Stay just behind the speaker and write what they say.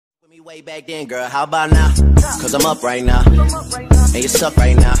you way back then, girl, how about now? Cause I'm up right now, and you suck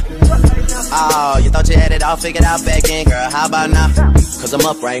right now. Oh, you thought you had it all figured out back then, girl, how about now? Cause I'm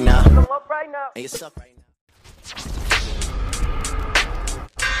up right now, and you suck right now.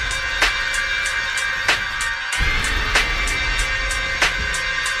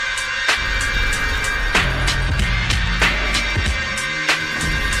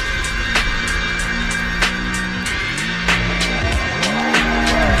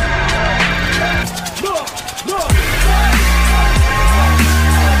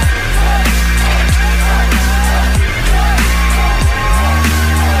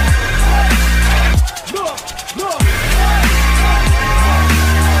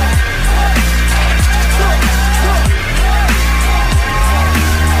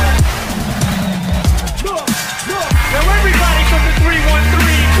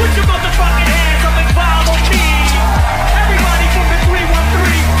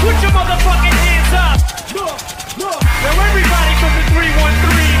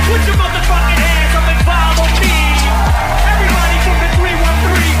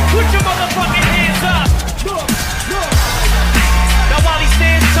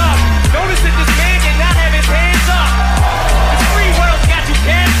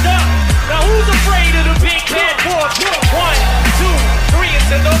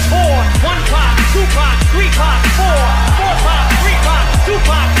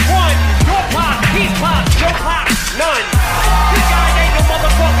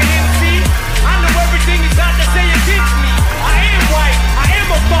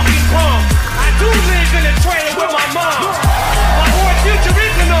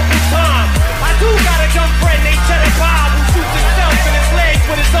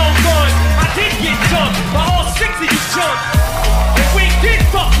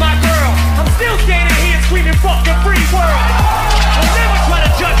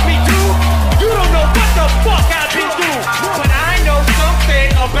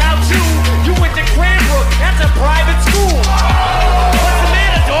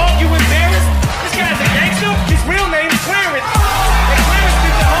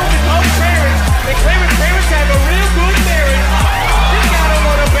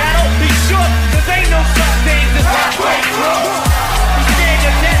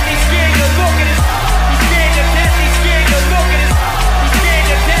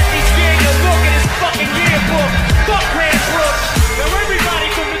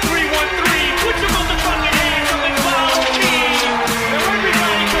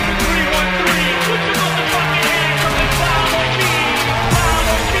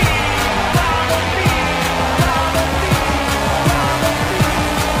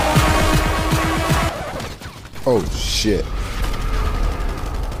 Oh shit.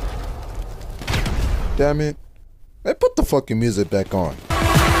 Damn it. Hey, put the fucking music back on.